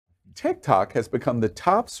TikTok has become the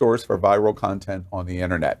top source for viral content on the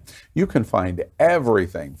internet. You can find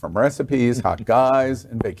everything from recipes, hot guys,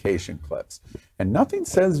 and vacation clips. And nothing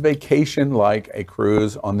says vacation like a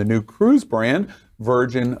cruise on the new cruise brand,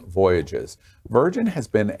 Virgin Voyages. Virgin has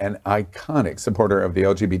been an iconic supporter of the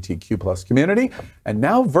LGBTQ+ community, and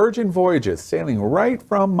now Virgin Voyages, sailing right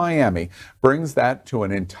from Miami, brings that to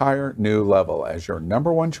an entire new level as your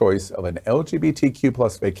 #1 choice of an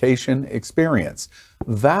LGBTQ+ vacation experience.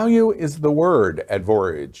 Value is the word at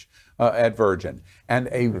Virgin, and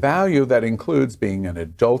a value that includes being an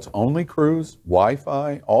adult-only cruise,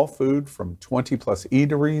 Wi-Fi, all food from 20+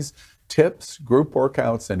 eateries, tips, group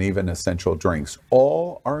workouts, and even essential drinks.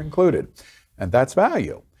 All are included. And that's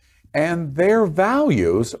value. And their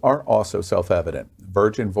values are also self-evident.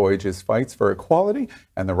 Virgin Voyages fights for equality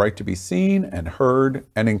and the right to be seen and heard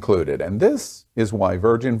and included. And this is why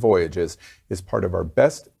Virgin Voyages is part of our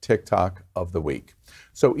best TikTok of the week.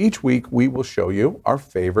 So each week we will show you our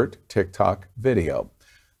favorite TikTok video.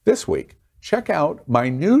 This week, check out my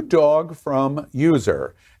new dog from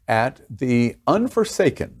User at the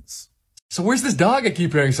Unforsakens. So where's this dog I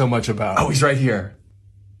keep hearing so much about? Oh, he's right here.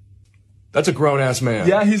 That's a grown-ass man.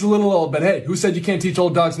 Yeah, he's a little old, but hey, who said you can't teach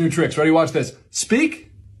old dogs new tricks? Ready, watch this. Speak.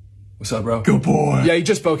 What's up, bro? Good boy. Yeah, he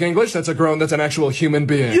just spoke English. That's an actual human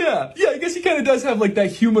being. Yeah, I guess he kind of does have like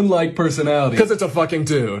that human-like personality. Because it's a fucking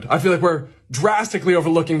dude. I feel like we're drastically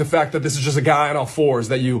overlooking the fact that this is just a guy on all fours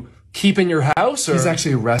that you keep in your house, or? He's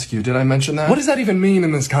actually a rescue. Did I mention that? What does that even mean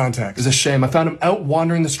in this context? It's a shame. I found him out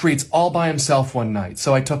wandering the streets all by himself one night,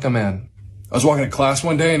 so I took him in. I was walking to class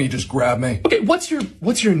one day and he just grabbed me. Okay, what's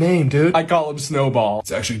your name, dude? I call him Snowball.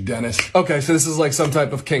 It's actually Dennis. Okay, so this is like some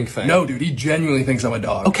type of kink thing. No, dude, he genuinely thinks I'm a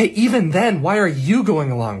dog. Okay, even then, why are you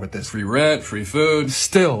going along with this? Free rent, free food.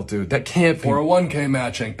 Still, dude, that can't be. 401k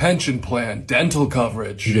matching, pension plan, dental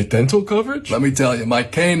coverage. You get dental coverage? Let me tell you, my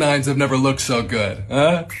canines have never looked so good,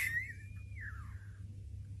 huh?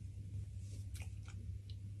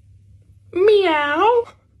 Meow.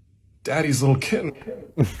 Daddy's little kitten.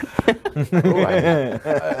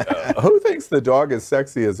 Who thinks the dog is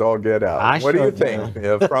sexy as all get out? What do you think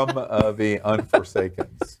from the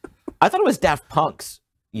Unforsakens? I thought it was Daft Punk's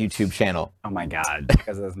YouTube channel. Oh my God,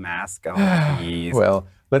 because of his mask. Oh, jeez. Well,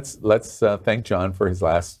 let's thank John for his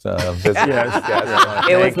last visit.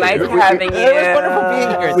 It was nice having you. It was wonderful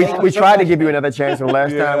being here. We tried to give you another chance from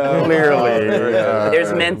last time. Clearly,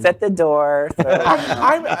 there's mints at the door. So.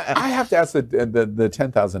 I have to ask the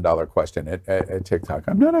 $10,000 question at TikTok.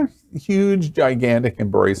 I'm not a huge, gigantic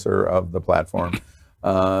embracer of the platform.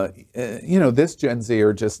 This Gen Z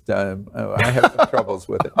are just, I have some troubles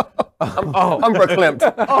with it. I'm verklempt.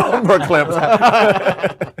 I'm verklempt.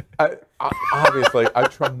 Obviously, a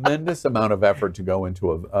tremendous amount of effort to go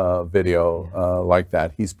into a video like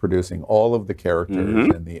that. He's producing all of the characters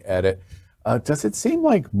and the edit. Does it seem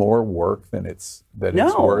like more work than it's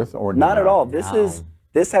worth? Or not at all.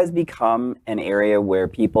 This has become an area where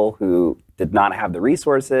people who did not have the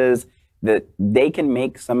resources, that they can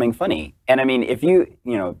make something funny. And I mean, if you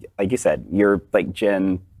like you said, you're like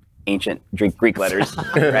ancient Greek letters,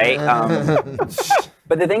 right?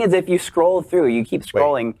 But the thing is, if you scroll through, you keep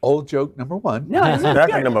scrolling. Wait, old joke number one. No, this is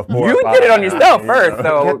definitely number 4. You did it on yourself first,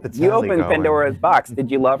 so you opened Pandora's box.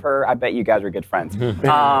 Did you love her? I bet you guys were good friends.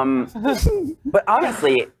 But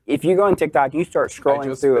honestly, if you go on TikTok, you start scrolling I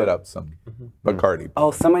just through. Spit up some Bacardi.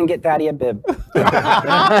 Oh, someone get Daddy a bib.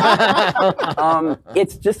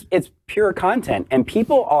 It's pure content, and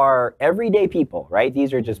people are everyday people, right?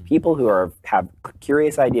 These are just people who have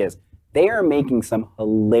curious ideas. They are making some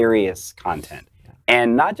hilarious content.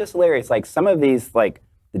 And not just hilarious, like some of these, like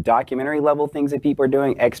the documentary level things that people are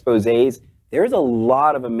doing, exposés, there's a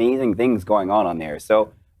lot of amazing things going on there.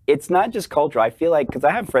 So it's not just culture. I feel like, because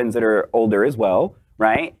I have friends that are older as well,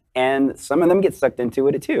 right? And some of them get sucked into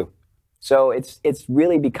it too. So it's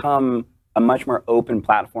really become a much more open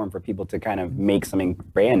platform for people to kind of make something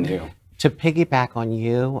brand new. To piggyback on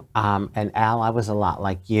you, and Al, I was a lot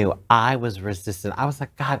like you. I was resistant. I was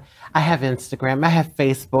like, God, I have Instagram, I have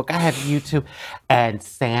Facebook, I have YouTube. And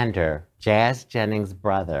Sander, Jazz Jennings'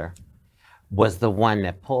 brother, was the one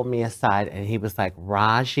that pulled me aside, and he was like,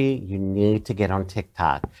 Raji, you need to get on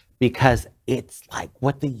TikTok, because it's like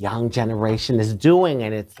what the young generation is doing.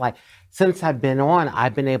 And it's like, since I've been on,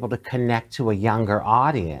 I've been able to connect to a younger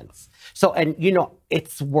audience. So, and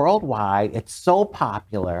it's worldwide, it's so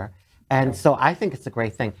popular. And so I think it's a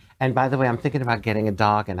great thing. And by the way, I'm thinking about getting a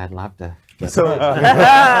dog, and I'd love to. But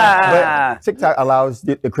TikTok allows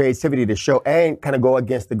the creativity to show and kind of go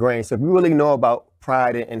against the grain. So if you really know about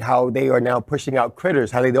Pride and how they are now pushing out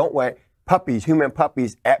critters, how they don't want puppies, human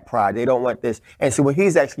puppies at Pride. They don't want this. And so what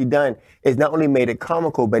he's actually done is not only made it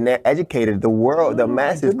comical, but now educated the world, the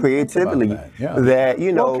masses creatively that,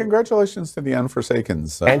 you know. Well, congratulations to the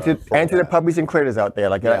Unforsakens. And to the puppies and critters out there.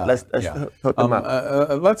 Like, let's hook them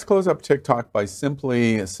up. Let's close up TikTok by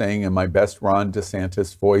simply saying in my best Ron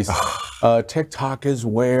DeSantis voice, TikTok is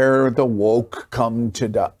where the woke come to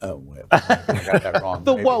die. Oh, I got that wrong.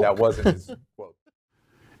 The Maybe woke. that wasn't his quote.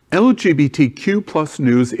 LGBTQ plus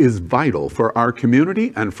news is vital for our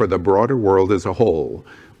community and for the broader world as a whole.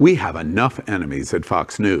 We have enough enemies at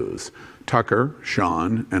Fox News. Tucker,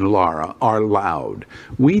 Sean, and Laura are loud.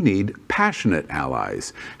 We need passionate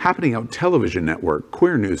allies. Happening Out Television Network,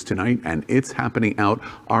 Queer News Tonight, and It's Happening Out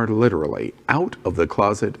are literally out of the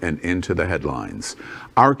closet and into the headlines.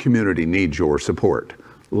 Our community needs your support.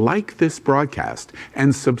 Like this broadcast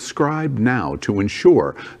and subscribe now to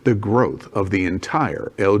ensure the growth of the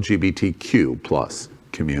entire LGBTQ plus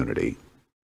community.